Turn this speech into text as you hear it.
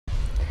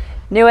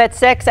New at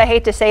 6, I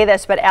hate to say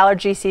this, but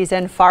allergy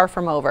season far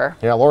from over.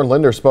 Yeah, Lauren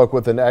Linder spoke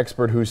with an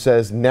expert who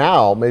says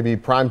now may be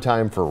prime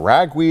time for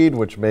ragweed,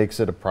 which makes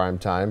it a prime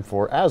time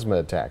for asthma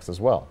attacks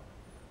as well.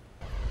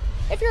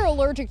 If you're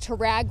allergic to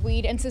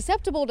ragweed and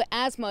susceptible to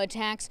asthma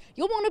attacks,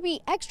 you'll want to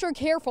be extra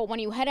careful when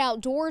you head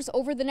outdoors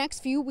over the next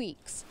few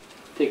weeks.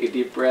 Take a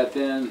deep breath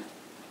in.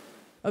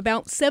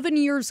 About 7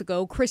 years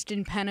ago,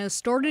 Kristen Penna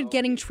started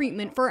getting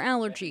treatment for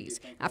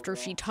allergies after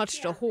she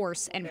touched a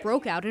horse and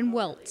broke out in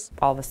welts.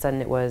 All of a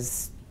sudden it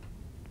was,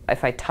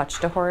 if I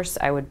touched a horse,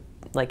 I would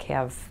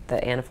have the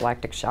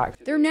anaphylactic shock.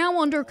 They're now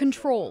under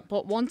control,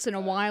 but once in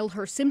a while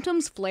her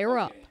symptoms flare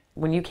up.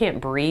 When you can't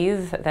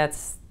breathe,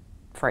 that's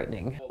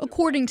frightening.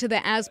 According to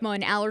the Asthma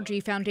and Allergy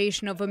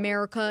Foundation of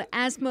America,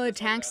 asthma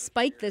attacks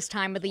spike this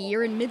time of the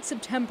year in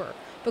mid-September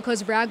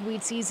because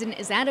ragweed season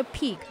is at a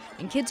peak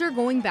and kids are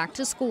going back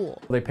to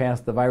school. They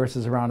pass the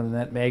viruses around and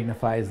that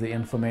magnifies the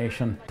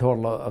inflammation.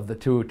 Total of the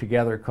two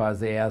together cause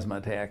the asthma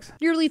attacks.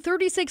 Nearly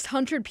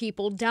 3,600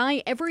 people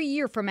die every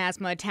year from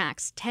asthma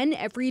attacks, 10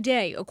 every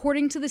day,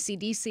 according to the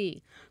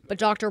CDC. But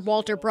Dr.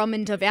 Walter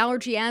Brummond of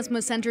Allergy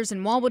Asthma Centers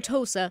in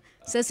Wauwatosa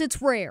says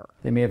it's rare.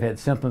 They may have had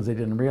symptoms they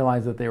didn't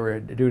realize that they were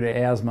due to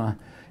asthma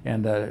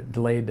and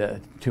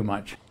delayed too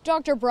much.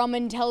 Dr.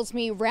 Brummond tells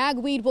me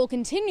ragweed will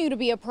continue to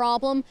be a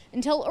problem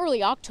until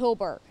early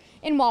October.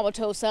 In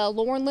Wauwatosa,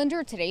 Lauren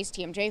Linder, today's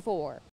TMJ4.